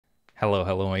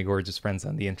Hello, my gorgeous friends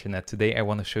on the internet. Today, I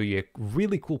want to show you a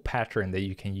really cool pattern that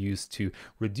you can use to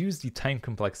reduce the time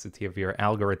complexity of your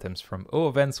algorithms from O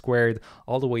of n squared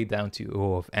all the way down to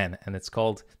O of n, and it's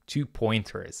called two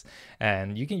pointers.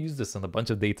 And you can use this on a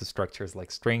bunch of data structures like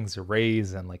strings,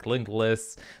 arrays, and like linked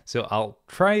lists. So I'll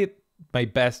try my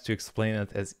best to explain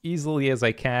it as easily as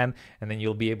I can, and then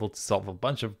you'll be able to solve a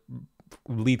bunch of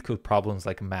Leetcode problems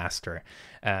like a master.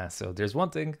 So there's one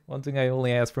thing I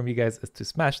only ask from you guys is to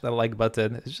smash that like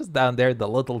button. It's just down there, the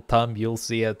little thumb, you'll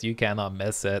see it, you cannot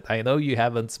miss it. I know you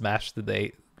haven't smashed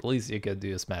today, the least you can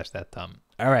do is smash that thumb.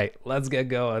 All right, let's get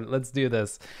going, let's do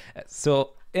this.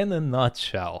 So in a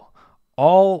nutshell,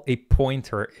 all a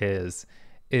pointer is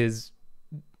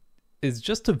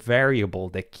just a variable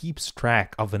that keeps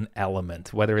track of an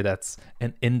element, whether that's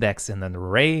an index in an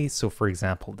array. So for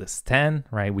example, this 10,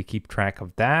 right? We keep track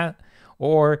of that.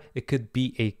 Or it could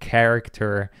be a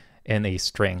character in a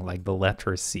string like the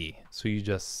letter C. So you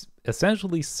just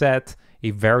essentially set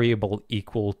a variable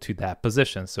equal to that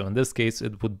position. So in this case,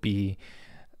 it would be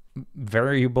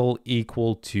variable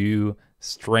equal to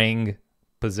string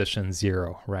position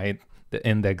 0, right? The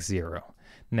index 0.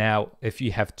 Now, if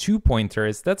you have two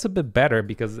pointers, that's a bit better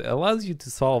because it allows you to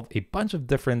solve a bunch of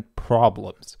different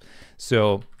problems.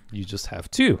 So you just have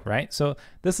two, right? So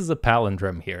this is a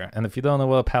palindrome here. And if you don't know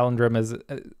what a palindrome is,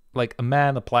 like a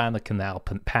man, a plan, a canal,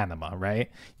 Panama,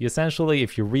 right? You essentially,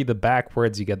 if you read it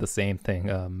backwards, you get the same thing.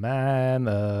 A man,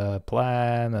 a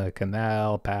plan, a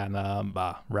canal,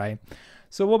 Panama, right?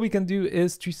 So what we can do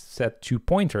is to set two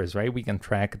pointers, right? We can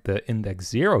track the index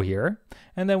 0 here,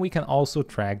 and then we can also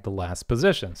track the last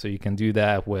position. So you can do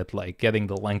that with like getting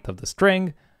the length of the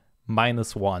string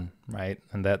minus 1, right?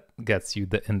 And that gets you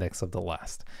the index of the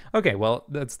last. Okay, well,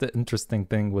 that's the interesting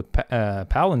thing with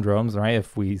palindromes, right?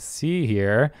 If we see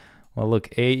here, well, look,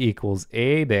 A equals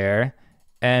A there,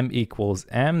 M equals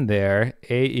M there,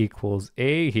 A equals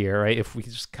A here, right? If we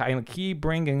just kind of keep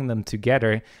bringing them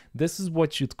together, this is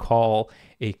what you'd call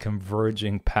a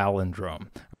converging palindrome.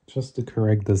 Just to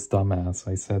correct this dumbass,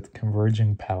 I said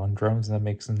converging palindromes. That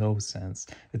makes no sense.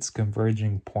 It's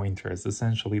converging pointers.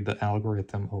 Essentially, the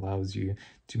algorithm allows you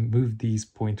to move these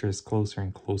pointers closer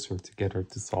and closer together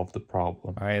to solve the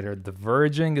problem. All right, or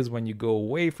diverging is when you go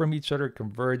away from each other.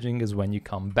 Converging is when you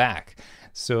come back.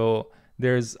 So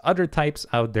there's other types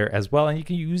out there as well, and you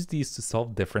can use these to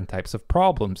solve different types of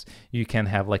problems. You can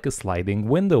have like a sliding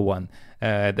window one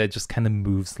that just kind of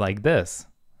moves like this,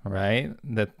 right?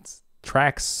 That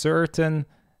tracks certain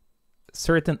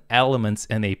elements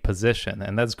in a position,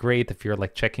 and that's great if you're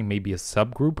like checking maybe a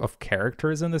subgroup of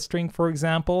characters in the string, for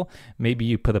example. Maybe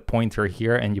you put a pointer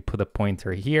here and you put a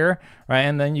pointer here, right?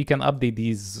 And then you can update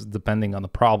these depending on the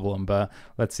problem. But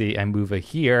let's say I move it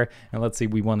here, and let's say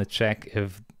we want to check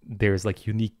if there's like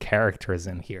unique characters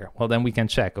in here. Well, then we can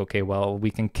check, okay, well,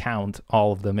 we can count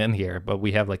all of them in here, but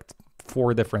we have like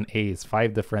 4 different A's,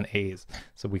 5 different A's.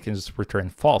 So we can just return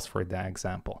false for that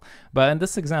example. But in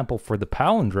this example for the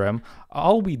palindrome,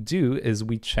 all we do is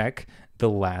we check the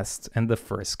last and the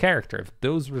first character. If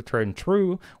those return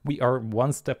true, we are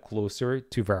one step closer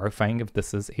to verifying if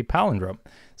this is a palindrome.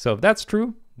 So if that's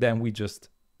true, then we just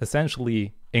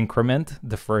essentially increment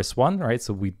the first one, right?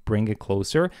 So we bring it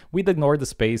closer. We'd ignore the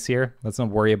space here. Let's not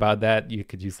worry about that. You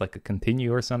could use like a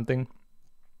continue or something.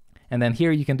 And then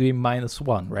here you can do a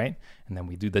 -1, right? And then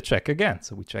we do the check again.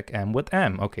 So we check M with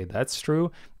M. Okay, that's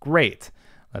true. Great.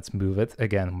 Let's move it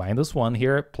again. -1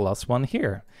 here, +1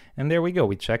 here. And there we go.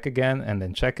 We check again and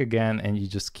then check again. And you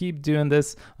just keep doing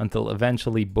this until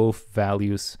eventually both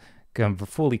values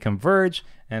fully converge.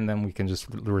 And then we can just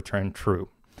return true.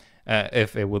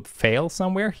 If it would fail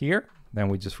somewhere here, then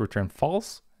we just return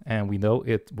false. And we know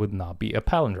it would not be a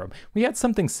palindrome. We had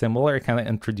something similar, kind of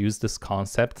introduced this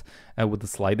concept with the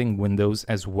sliding windows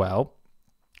as well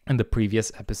in the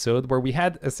previous episode, where we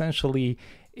had essentially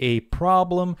a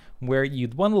problem where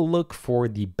you'd want to look for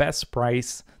the best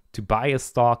price to buy a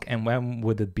stock and when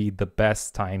would it be the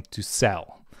best time to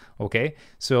sell. Okay,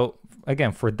 so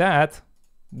again, for that,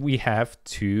 we have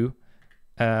two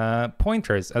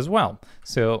pointers as well.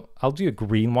 So I'll do a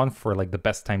green one for like the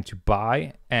best time to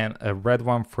buy and a red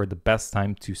one for the best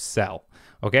time to sell.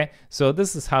 Okay, so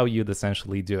this is how you'd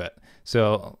essentially do it.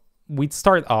 So we'd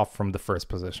start off from the first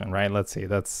position, right? Let's say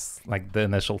that's like the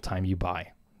initial time you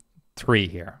buy, 3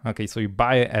 here. Okay, so you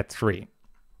buy it at 3.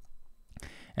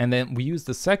 And then we use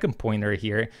the second pointer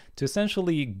here to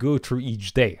essentially go through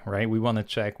each day, right? We want to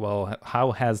check, well,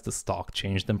 how has the stock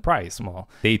changed in price? Well,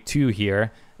 day 2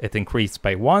 here, it increased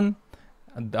by 1.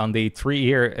 On day 3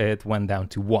 here, it went down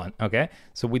to 1, okay?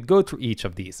 So we'd go through each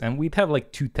of these and we'd have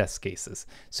like 2 test cases.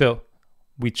 So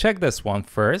we check this one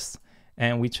first,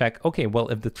 and we check, okay, well,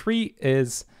 if the 3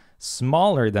 is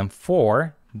smaller than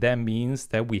 4, that means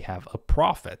that we have a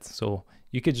profit. So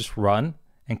you could just run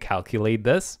and calculate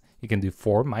this. You can do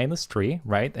 4 minus 3,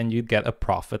 right? And you'd get a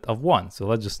profit of 1. So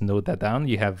let's just note that down.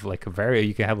 You have like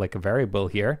you can have like a variable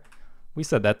here. We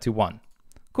set that to 1.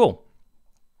 Cool.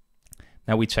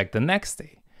 Now we check the next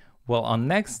day. Well, on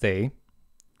next day,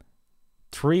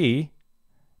 3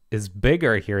 is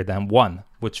bigger here than 1,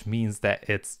 which means that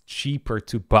it's cheaper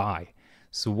to buy.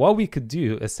 So what we could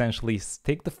do essentially is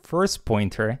take the first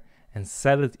pointer and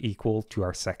set it equal to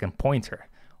our second pointer.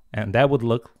 And that would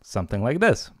look something like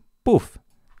this. Poof.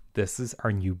 This is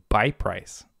our new buy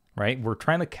price, right? We're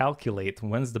trying to calculate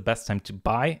when's the best time to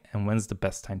buy and when's the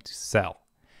best time to sell.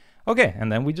 Okay,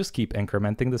 and then we just keep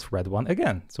incrementing this red one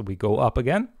again. So we go up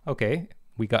again. Okay,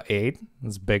 we got 8,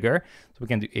 it's bigger. So we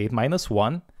can do 8 minus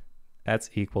 1, that's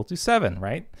equal to 7,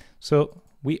 right? So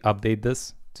we update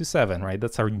this to 7, right?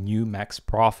 That's our new max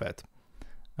profit.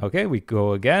 Okay, we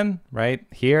go again, right?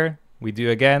 Here, we do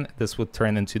again. This would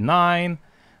turn into 9.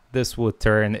 This would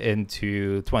turn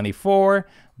into 24.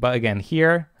 But again,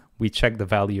 here, we check the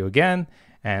value again.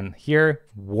 And here,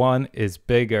 1 is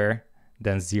bigger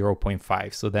than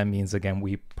 0.5. So that means, again,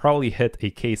 we probably hit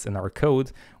a case in our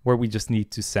code where we just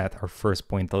need to set our first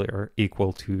pointer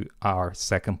equal to our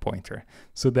second pointer.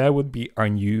 So that would be our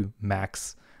new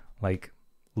max, like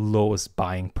lowest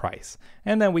buying price.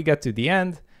 And then we get to the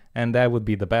end, and that would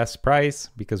be the best price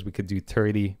because we could do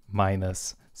 30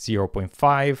 minus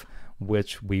 0.5,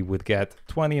 which we would get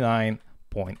 29.5.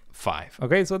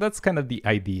 Okay, so that's kind of the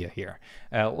idea here.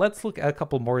 Let's look at a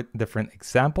couple more different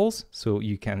examples so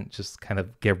you can just kind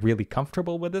of get really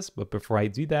comfortable with this. But before I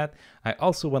do that, I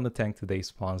also want to thank today's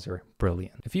sponsor,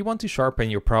 Brilliant. If you want to sharpen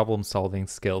your problem solving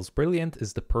skills, Brilliant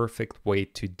is the perfect way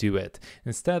to do it.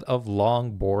 Instead of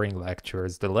long, boring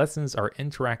lectures, the lessons are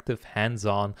interactive,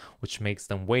 hands-on, which makes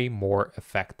them way more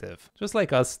effective. Just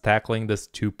like us tackling this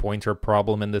 2-pointer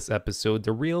problem in this episode,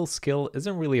 the real skill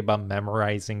isn't really about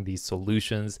memorizing these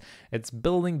solutions. It's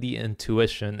building the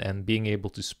intuition and being able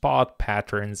to spot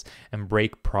patterns and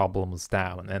break problems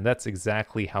down. And that's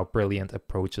exactly how Brilliant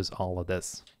approaches all of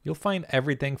this. You'll find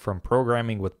everything from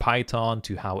programming with Python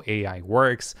to how AI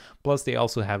works. Plus, they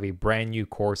also have a brand new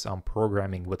course on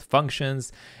programming with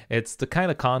functions. It's the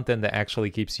kind of content that actually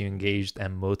keeps you engaged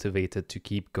and motivated to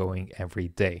keep going every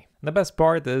day. And the best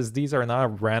part is these are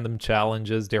not random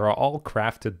challenges. They are all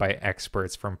crafted by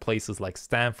experts from places like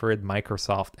Stanford,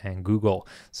 Microsoft, and Google.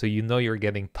 So you know you're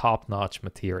getting top-notch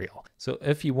material. So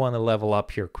if you want to level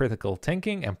up your critical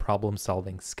thinking and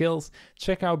problem-solving skills,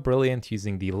 check out Brilliant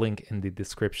using the link in the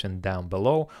description down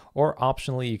below, or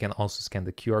optionally, you can also scan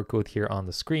the QR code here on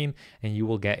the screen and you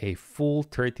will get a full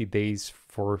 30 days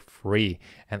for free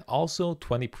and also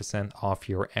 20% off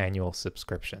your annual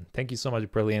subscription. Thank you so much,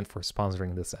 Brilliant, for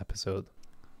sponsoring this episode.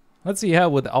 Let's see how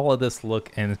would all of this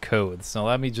look in code. So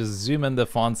let me just zoom in the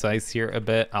font size here a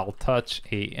bit. I'll touch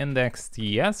a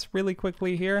index.ts really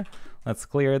quickly here. Let's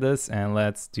clear this and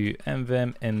let's do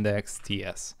mvim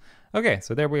index.ts. Okay,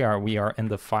 so there we are. We are in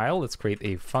the file. Let's create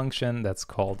a function that's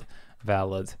called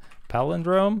valid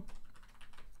palindrome.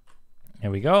 Here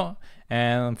we go.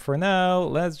 And for now,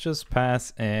 let's just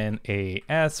pass in a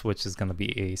s, which is going to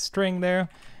be a string there.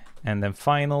 And then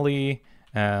finally,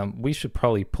 we should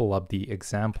probably pull up the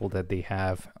example that they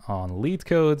have on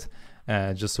Leetcode,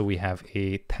 just so we have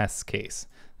a test case.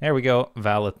 There we go,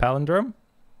 valid palindrome.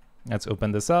 Let's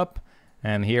open this up.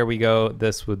 And here we go.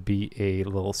 This would be a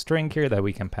little string here that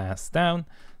we can pass down.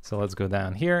 So let's go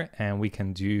down here and we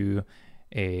can do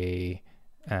a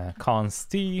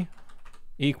const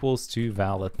equals to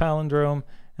valid palindrome.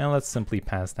 And let's simply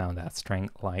pass down that string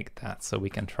like that so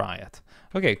we can try it.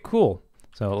 Okay, cool.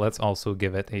 So let's also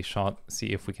give it a shot, see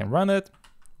if we can run it.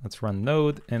 Let's run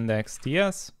node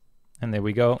index.ts. And there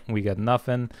we go. We got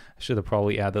nothing. I should have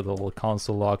probably added a little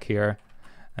console log here.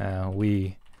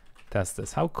 We test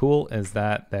this. How cool is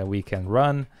that we can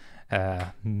run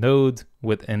node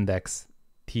with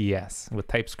index.ts with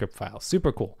TypeScript files?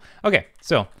 Super cool. Okay,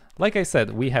 so like I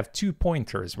said, we have 2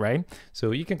 pointers, right?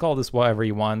 So you can call this whatever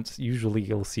you want. Usually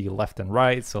you'll see left and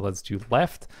right. So let's do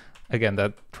left. Again,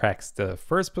 that tracks the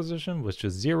first position, which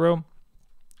is 0.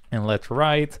 And left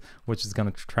right, which is going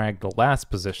to track the last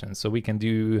position. So we can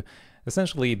do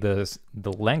essentially the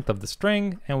length of the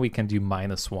string, and we can do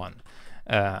 -1.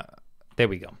 There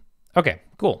we go. Okay,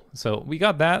 cool. So we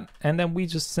got that, and then we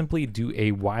just simply do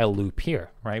a while loop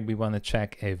here, right? We want to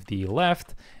check if the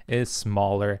left is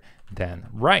smaller than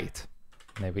right.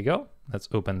 There we go. Let's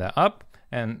open that up,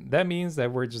 and that means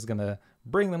that we're just gonna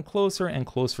bring them closer and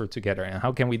closer together. And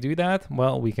how can we do that?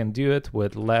 Well, we can do it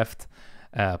with left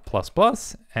plus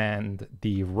plus, and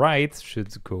the right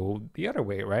should go the other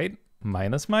way, right?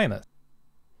 Minus minus.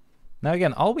 Now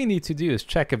again, all we need to do is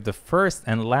check if the first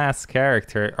and last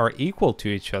character are equal to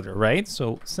each other, right?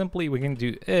 So simply we can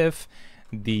do if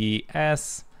the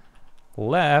s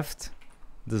left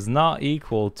does not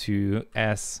equal to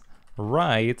s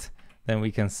right, then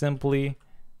we can simply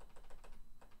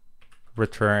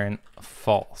return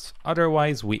false.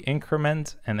 Otherwise, we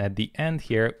increment, and at the end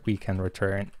here, we can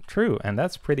return true. And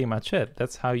that's pretty much it.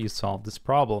 That's how you solve this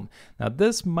problem. Now,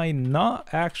 this might not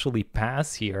actually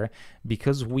pass here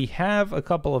because we have a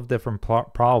couple of different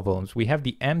problems. We have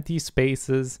the empty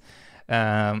spaces,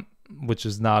 which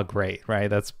is not great, right?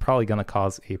 That's probably going to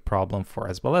cause a problem for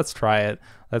us, but let's try it.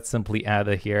 Let's simply add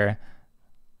it here.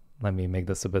 Let me make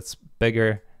this a bit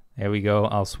bigger. There we go.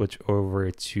 I'll switch over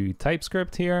to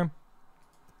TypeScript here.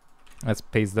 Let's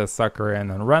paste this sucker in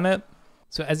and run it.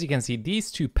 So as you can see, these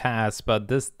two pass, but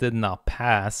this did not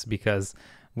pass because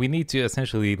we need to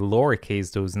essentially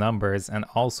lowercase those numbers and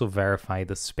also verify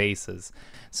the spaces.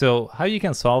 So how you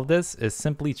can solve this is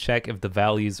simply check if the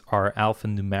values are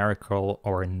alphanumerical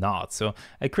or not. So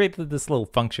I created this little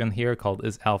function here called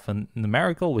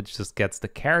isAlphanumerical, which just gets the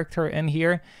character in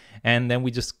here, and then we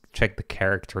just check the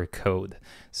character code.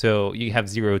 So you have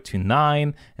 0 to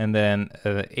 9, and then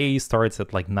A starts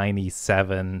at like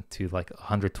 97 to like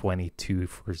 122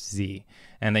 for Z.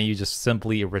 And then you just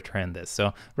simply return this.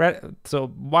 So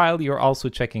while you're also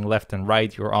checking left and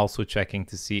right, you're also checking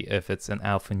to see if it's an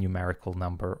alphanumerical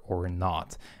number or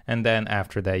not. And then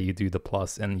after that, you do the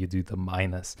plus and you do the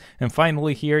minus. And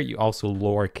finally here, you also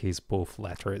lowercase both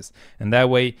letters. And that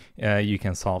way you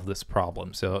can solve this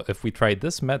problem. So if we try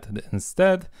this method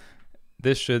instead,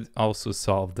 this should also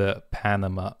solve the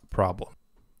Panama problem.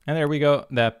 And there we go.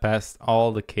 That passed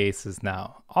all the cases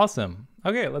now. Awesome.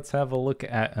 Okay, let's have a look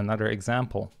at another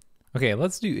example. Okay,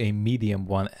 let's do a medium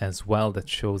one as well that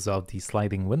shows off the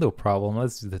sliding window problem.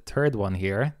 Let's do the third one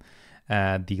here.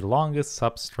 The longest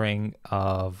substring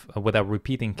of without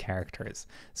repeating characters.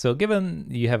 So given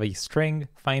you have a string,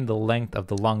 find the length of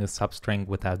the longest substring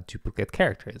without duplicate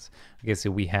characters. Okay,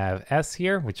 so we have S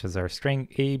here, which is our string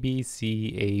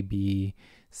ABC,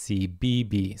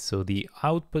 CBB. So the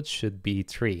output should be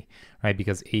 3, right?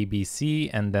 Because ABC,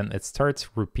 and then it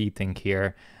starts repeating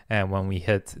here. And when we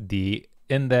hit the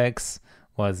index,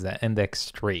 was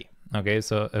index 3. Okay,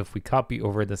 so if we copy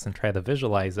over this and try to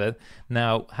visualize it,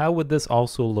 now how would this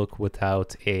also look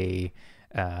without a,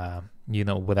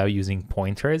 without using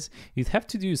pointers? You'd have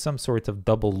to do some sort of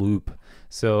double loop.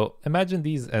 So imagine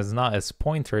these as not as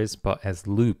pointers, but as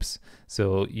loops.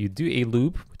 So you do a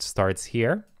loop, which starts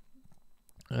here,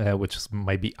 which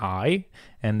might be I,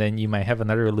 and then you might have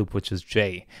another loop, which is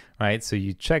J, right? So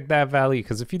you check that value,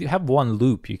 because if you have one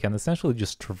loop, you can essentially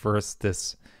just traverse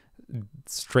this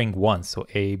string once. So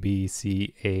A, B,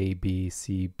 C, A, B,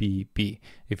 C, B, B.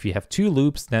 If you have two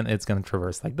loops, then it's going to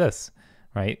traverse like this,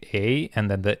 right? A,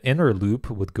 and then the inner loop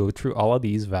would go through all of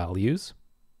these values.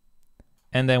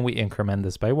 And then we increment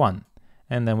this by 1.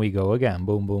 And then we go again.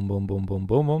 Boom, boom, boom, boom, boom,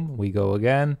 boom, boom. We go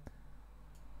again.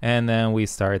 And then we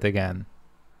start again.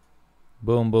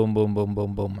 Boom, boom, boom, boom,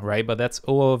 boom, boom, right? But that's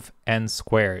O of n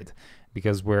squared,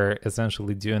 because we're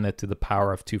essentially doing it to the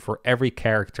power of 2. For every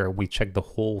character, we check the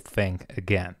whole thing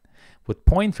again. With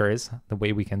pointers, the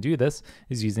way we can do this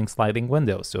is using sliding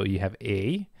windows. So you have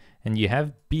A and you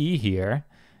have B here,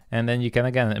 and then you can,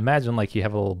 again, imagine like you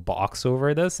have a little box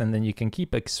over this, and then you can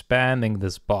keep expanding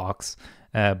this box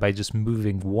by just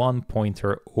moving one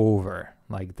pointer over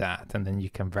like that. And then you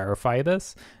can verify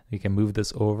this. You can move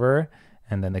this over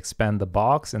and then expand the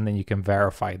box, and then you can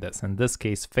verify this. In this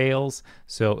case, fails,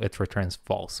 so it returns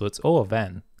false. So it's O of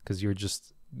n, because you're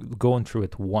just going through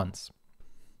it once.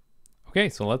 Okay,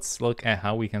 so let's look at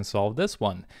how we can solve this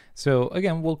one. So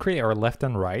again, we'll create our left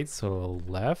and right. So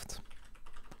left,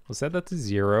 we'll set that to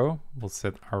 0. We'll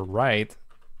set our right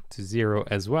to 0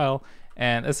 as well.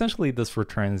 And essentially this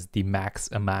returns the max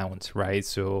amount, right?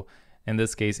 So in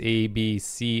this case, A, B,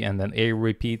 C, and then A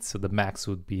repeats, so the max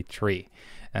would be 3.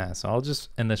 So I'll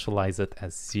just initialize it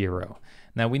as 0.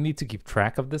 Now we need to keep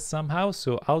track of this somehow,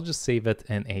 so I'll just save it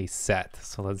in a set.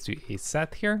 So let's do a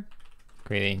set here,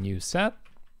 create a new set,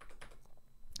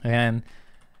 and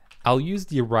I'll use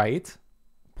the right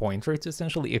pointer to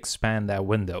essentially expand that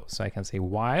window. So I can say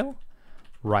while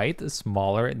right is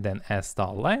smaller than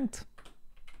s.length.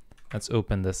 Let's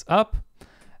open this up.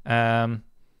 And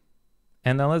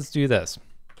then let's do this.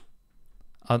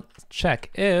 I'll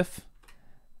check if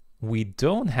we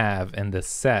don't have in the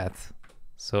set.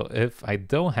 So if I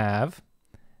don't have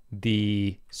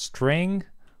the string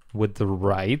with the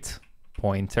right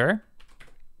pointer,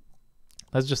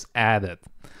 let's just add it.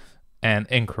 and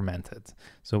increment it.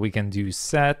 So we can do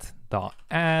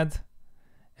set.add,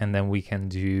 and then we can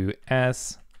do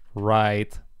s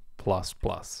right plus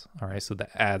plus. All right, so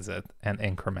that adds it and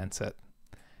increments it.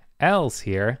 Else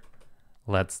here,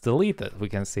 let's delete it. We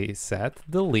can say set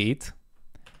delete,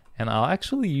 and I'll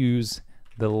actually use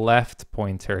the left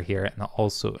pointer here and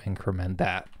also increment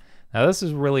that. Now this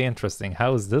is really interesting.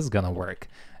 How is this gonna work?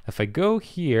 If I go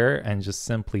here and just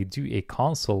simply do a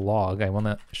console log, I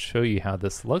wanna show you how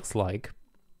this looks like.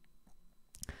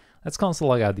 Let's console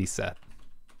log out set.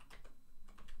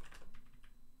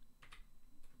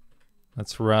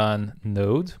 Let's run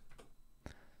node.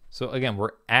 So again,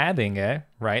 we're adding it,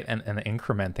 right? And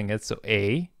incrementing it. So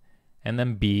A, and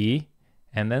then B,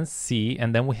 and then C,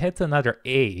 and then we hit another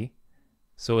A.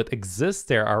 So it exists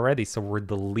there already. So we're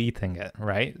deleting it,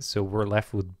 right? So we're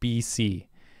left with BC.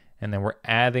 And then we're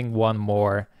adding one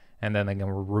more. And then again,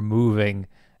 we're removing,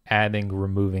 adding,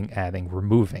 removing, adding,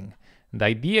 removing. And the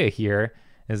idea here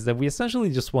is that we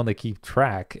essentially just want to keep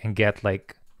track and get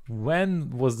like,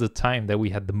 when was the time that we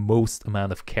had the most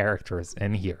amount of characters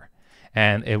in here?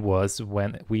 And it was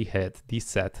when we hit the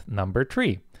set number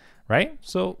 3, right?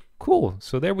 So cool.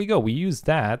 So there we go. We use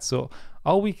that. So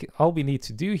all we need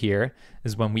to do here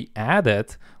is when we add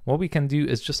it, what we can do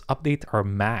is just update our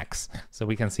max. So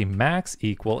we can say max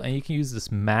equal, and you can use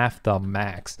this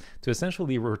math.max to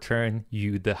essentially return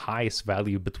you the highest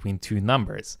value between two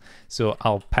numbers. So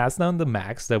I'll pass down the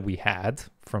max that we had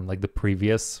from like the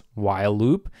previous while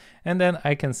loop, and then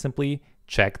I can simply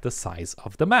check the size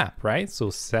of the map, right? So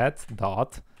set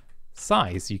dot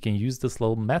size, you can use this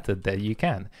little method that you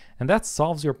can, and that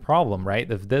solves your problem,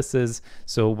 right? If this is,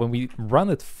 so when we run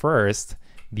it first,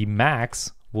 the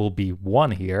max will be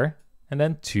 1 here, and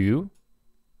then 2,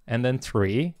 and then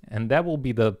 3, and that will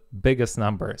be the biggest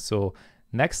number. So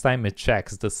next time it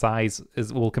checks, the size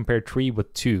is, will compare 3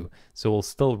 with 2, so we'll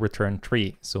still return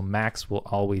 3. So max will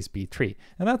always be 3,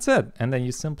 and that's it. And then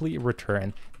you simply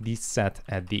return the set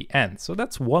at the end. So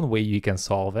that's one way you can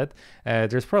solve it.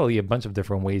 There's probably a bunch of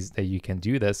different ways that you can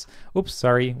do this. Oops,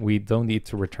 sorry, we don't need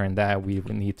to return that. We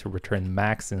need to return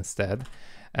max instead.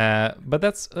 But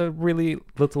that's a really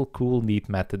little cool, neat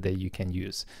method that you can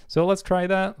use. So let's try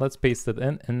that. Let's paste it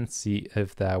in and see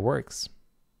if that works.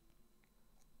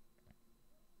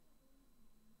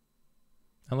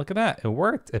 And look at that, it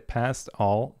worked. It passed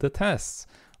all the tests.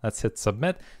 Let's hit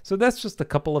submit. So that's just a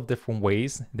couple of different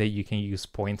ways that you can use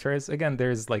pointers. Again,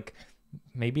 there's like,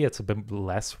 maybe it's a bit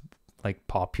less like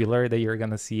popular that you're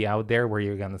gonna see out there, where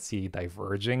you're gonna see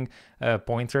diverging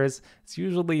pointers. It's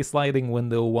usually sliding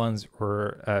window ones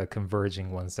or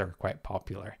converging ones that are quite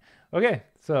popular. Okay,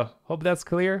 so hope that's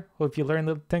clear. Hope you learned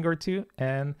a thing or two,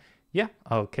 and yeah,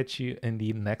 I'll catch you in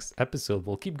the next episode.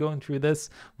 We'll keep going through this.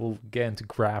 We'll get into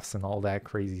graphs and all that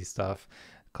crazy stuff.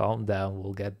 Calm down,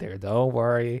 we'll get there. Don't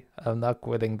worry, I'm not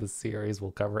quitting the series.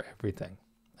 We'll cover everything.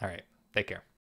 All right, take care.